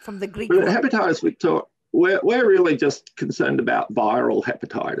that. From the Greek. But hepatitis Victoria, we're really just concerned about viral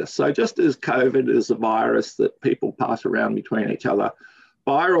hepatitis. So just as COVID is a virus that people pass around between each other,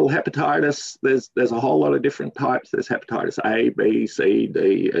 viral hepatitis, there's a whole lot of different types. There's hepatitis A, B, C,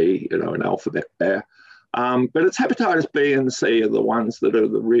 D, E, an alphabet there. But it's hepatitis B and C are the ones that are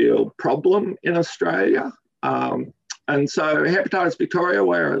the real problem in Australia. And so Hepatitis Victoria,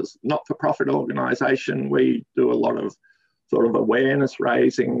 we're a not-for-profit organisation, we do a lot of sort of awareness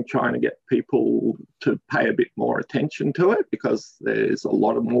raising, trying to get people to pay a bit more attention to it, because there's a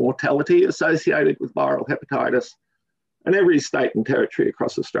lot of mortality associated with viral hepatitis. And every state and territory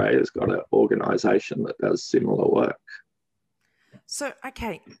across Australia has got an organisation that does similar work. So,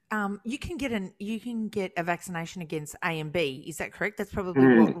 okay, you can get a vaccination against A and B. Is that correct? That's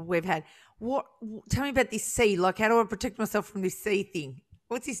probably what we've had. Tell me about this C. Like, how do I protect myself from this C thing?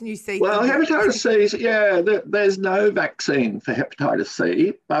 What's this new C? Well, thing? hepatitis C, there's no vaccine for hepatitis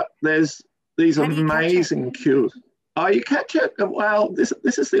C, but there's these amazing cures. Oh, you catch it? Well, this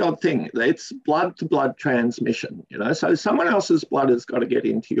is the odd thing. It's blood-to-blood transmission, So someone else's blood has got to get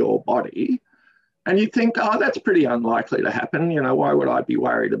into your body. And you think, oh, that's pretty unlikely to happen. Why would I be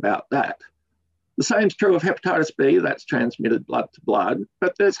worried about that? The same's true of hepatitis B. That's transmitted blood to blood.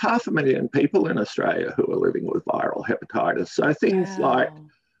 But there's 500,000 people in Australia who are living with viral hepatitis. So things like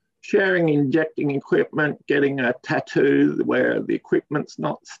sharing injecting equipment, getting a tattoo where the equipment's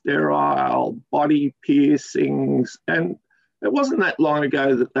not sterile, body piercings. And it wasn't that long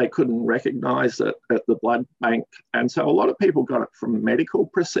ago that they couldn't recognise it at the blood bank. And so a lot of people got it from medical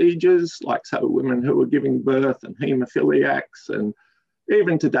procedures, like so women who were giving birth and haemophiliacs. And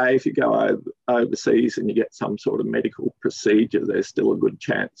even today, if you go overseas and you get some sort of medical procedure, there's still a good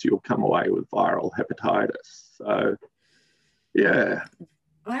chance you'll come away with viral hepatitis. So, yeah.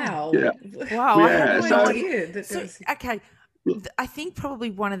 Wow. Yeah. Wow. Yeah, I had no so- idea. Okay. I think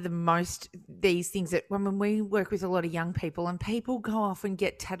probably one of the most these things that when we work with a lot of young people and people go off and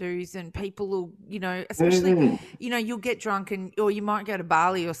get tattoos and people will, especially, you'll get drunk or you might go to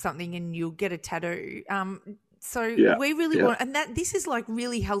Bali or something and you'll get a tattoo. We really want, and this is like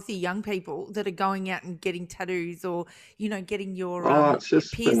really healthy young people that are going out and getting tattoos or, getting your it's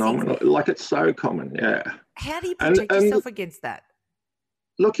just piercings. phenomenal. Like, it's so common, yeah. How do you protect yourself against that?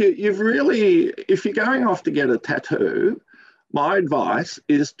 Look, you've really, if you're going off to get a tattoo, my advice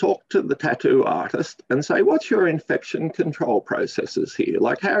is talk to the tattoo artist and say, what's your infection control processes here?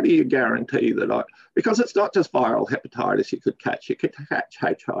 Like, how do you guarantee that because it's not just viral hepatitis you could catch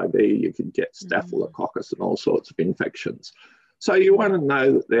HIV, you could get staphylococcus and all sorts of infections. So you want to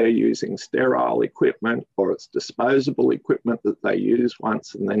know that they're using sterile equipment, or it's disposable equipment that they use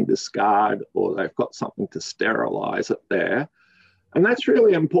once and then discard, or they've got something to sterilise it there. And that's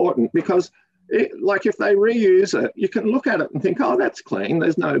really important because if they reuse it, you can look at it and think, oh, that's clean.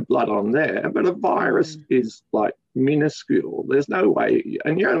 There's no blood on there. But a virus is like minuscule. There's no way.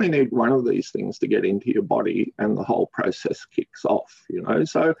 And you only need one of these things to get into your body and the whole process kicks off,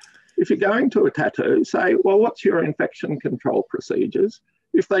 So if you're going to a tattoo, say, well, what's your infection control procedures?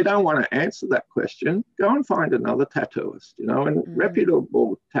 If they don't want to answer that question, go and find another tattooist, And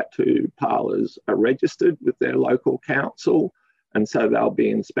reputable tattoo parlours are registered with their local council. And so they'll be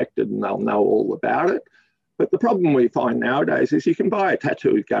inspected and they'll know all about it. But the problem we find nowadays is you can buy a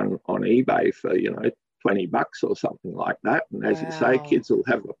tattoo gun on eBay for, $20 or something like that. And as you say, kids will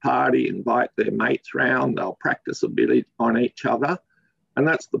have a party, invite their mates round, they'll practice a bit on each other. And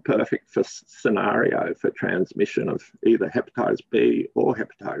that's the perfect scenario for transmission of either hepatitis B or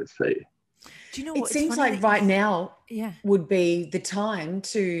hepatitis C. Do you know It what? seems like right now Yeah. would be the time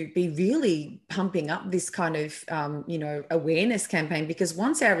to be really pumping up this kind of, awareness campaign, because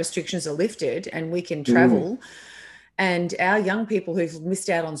once our restrictions are lifted and we can travel and our young people who've missed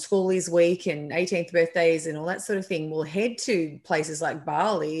out on schoolies week and 18th birthdays and all that sort of thing will head to places like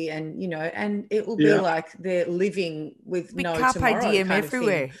Bali and, and it will be like they're living with no Carpe tomorrow diem kind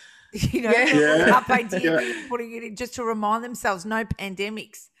everywhere. of thing. Carpe diem, putting it in just to remind themselves, no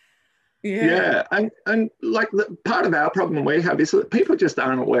pandemics. Yeah, and like part of our problem we have is that people just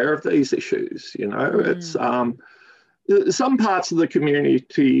aren't aware of these issues. It's some parts of the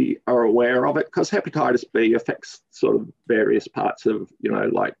community are aware of it because hepatitis B affects sort of various parts of,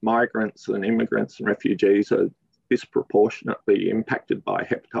 like migrants and immigrants and refugees are disproportionately impacted by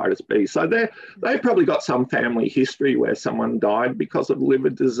hepatitis B. So they've probably got some family history where someone died because of liver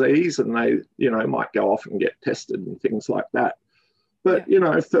disease and they, might go off and get tested and things like that. But,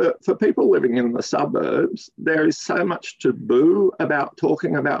 for people living in the suburbs, there is so much taboo about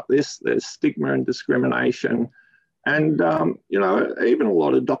talking about this. There's stigma and discrimination. And, even a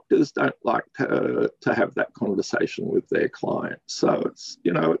lot of doctors don't like to have that conversation with their clients. So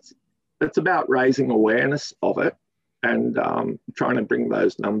it's about raising awareness of it and trying to bring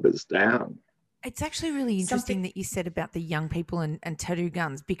those numbers down. It's actually really interesting that you said about the young people and tattoo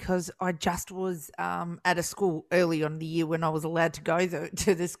guns, because I just was at a school early on in the year when I was allowed to go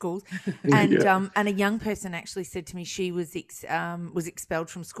to the schools, and and a young person actually said to me she was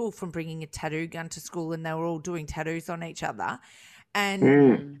expelled from school from bringing a tattoo gun to school, and they were all doing tattoos on each other,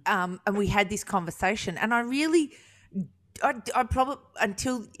 and we had this conversation, and I probably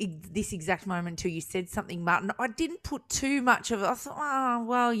until this exact moment, until you said something, Martin, I didn't put too much of it. I thought, oh,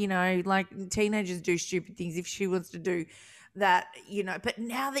 well, you know, like teenagers do stupid things. If she wants to do that, you know. But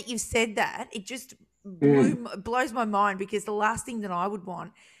now that you've said that, it just blows my mind, because the last thing that I would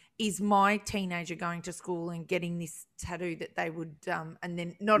want is my teenager going to school and getting this tattoo that they would, and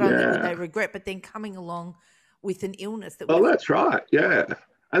then not only would they regret, but then coming along with an illness that. Well, that's right. Yeah.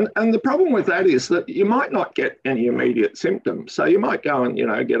 And the problem with that is that you might not get any immediate symptoms. So you might go and, you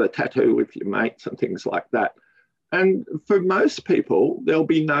know, get a tattoo with your mates and things like that. And for most people, there'll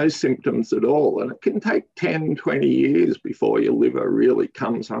be no symptoms at all. And it can take 10, 20 years before your liver really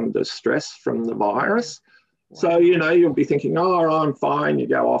comes under stress from the virus. Wow. So, you know, you'll be thinking, oh, I'm fine. You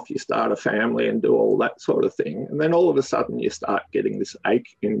go off, you start a family and do all that sort of thing. And then all of a sudden you start getting this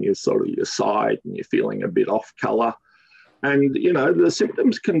ache in your sort of your side and you're feeling a bit off colour. And, you know, the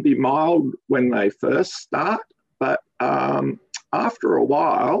symptoms can be mild when they first start, but after a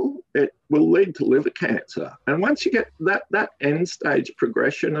while, it will lead to liver cancer. And once you get that end stage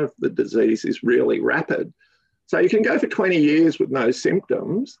progression of the disease is really rapid. So you can go for 20 years with no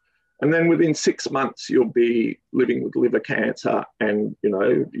symptoms, and then within 6 months, you'll be living with liver cancer and, you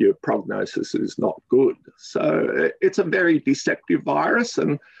know, your prognosis is not good. So it's a very deceptive virus,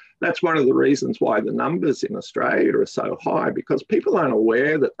 and that's one of the reasons why the numbers in Australia are so high, because people aren't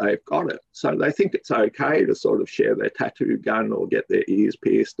aware that they've got it. So they think it's okay to sort of share their tattoo gun or get their ears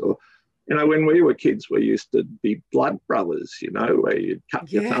pierced. Or, you know, when we were kids, we used to be blood brothers, you know, where you'd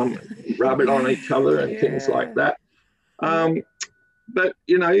cut your thumb and rub it on each other and things like that. But,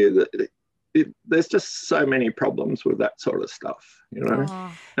 you know, there's just so many problems with that sort of stuff, you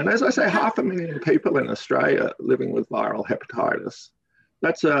know. And as I say, 500,000 people in Australia living with viral hepatitis.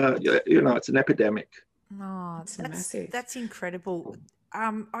 That's you know, it's an epidemic. Oh, that's incredible.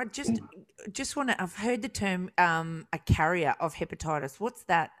 I just want to. I've heard the term a carrier of hepatitis. What's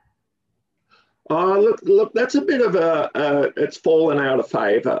that? Oh, look, that's a bit of it's fallen out of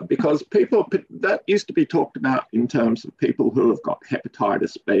favour, because that used to be talked about in terms of people who have got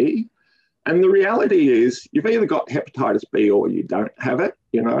hepatitis B, and the reality is you've either got hepatitis B or you don't have it,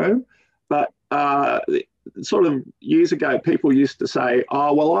 you know, but. Sort of years ago, people used to say,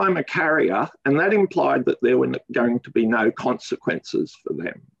 oh, well, I'm a carrier, and that implied that there were going to be no consequences for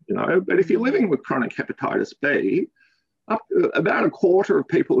them, you know. But if you're living with chronic hepatitis B, about a quarter of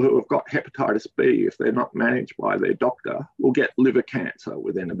people who have got hepatitis B, if they're not managed by their doctor, will get liver cancer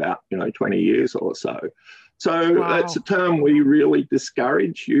within about, you know, 20 years or so. So that's a term we really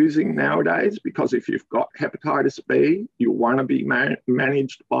discourage using nowadays, because if you've got hepatitis B, you want to be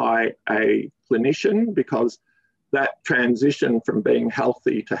managed by a clinician, because that transition from being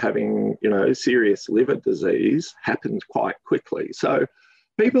healthy to having, you know, serious liver disease happens quite quickly. So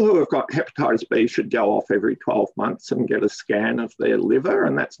people who have got hepatitis B should go off every 12 months and get a scan of their liver,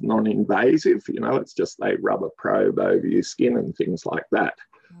 and that's non-invasive. You know, it's just they rub a probe over your skin and things like that.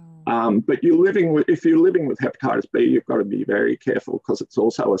 But if you're living with hepatitis B, you've got to be very careful, because it's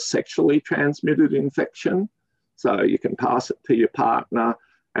also a sexually transmitted infection. So you can pass it to your partner,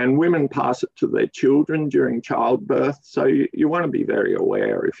 and women pass it to their children during childbirth. So you want to be very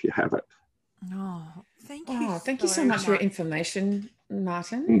aware if you have it. Oh, thank you. Oh, thank you so much for your information,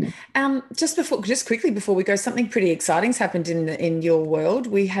 Martin. Just quickly before we go, something pretty exciting's happened in your world.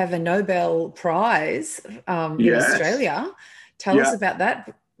 We have a Nobel Prize in Australia. Tell us about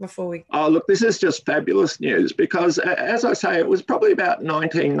that before we... Oh, look, this is just fabulous news, because as I say, it was probably about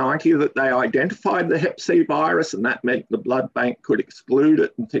 1990 that they identified the hep C virus, and that meant the blood bank could exclude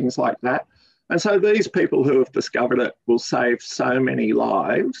it and things like that. And so these people who have discovered it will save so many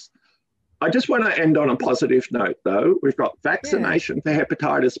lives. I just want to end on a positive note, though. We've got vaccination for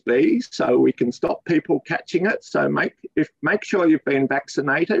hepatitis B, so we can stop people catching it. So make sure you've been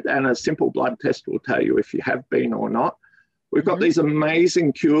vaccinated, and a simple blood test will tell you if you have been or not. We've got these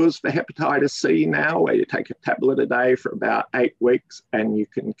amazing cures for hepatitis C now, where you take a tablet a day for about 8 weeks and you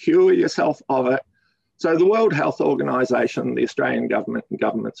can cure yourself of it. So the World Health Organization, the Australian government, and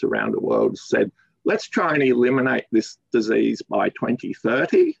governments around the world said, let's try and eliminate this disease by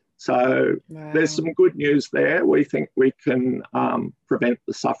 2030. So there's some good news there. We think we can prevent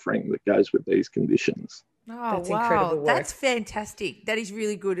the suffering that goes with these conditions. Oh, that's incredible work. That's fantastic. That is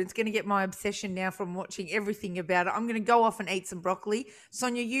really good. It's going to get my obsession now from watching everything about it. I'm going to go off and eat some broccoli.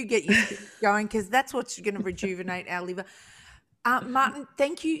 Sonia, you get your going, because that's what's going to rejuvenate our liver. Martin,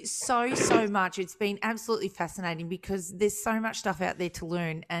 thank you so much. It's been absolutely fascinating, because there's so much stuff out there to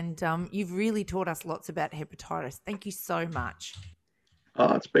learn, and you've really taught us lots about hepatitis. Thank you so much.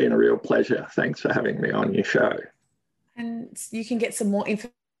 Oh, it's been a real pleasure. Thanks for having me on your show. And you can get some more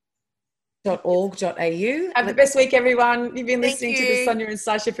information .org.au. Have the best week, everyone. You've been listening to the Sonia and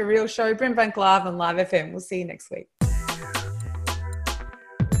Sasha For Real show, Brimbank Live on Live FM. We'll see you next week.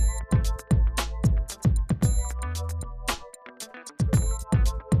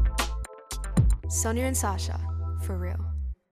 Sonia and Sasha, For Real.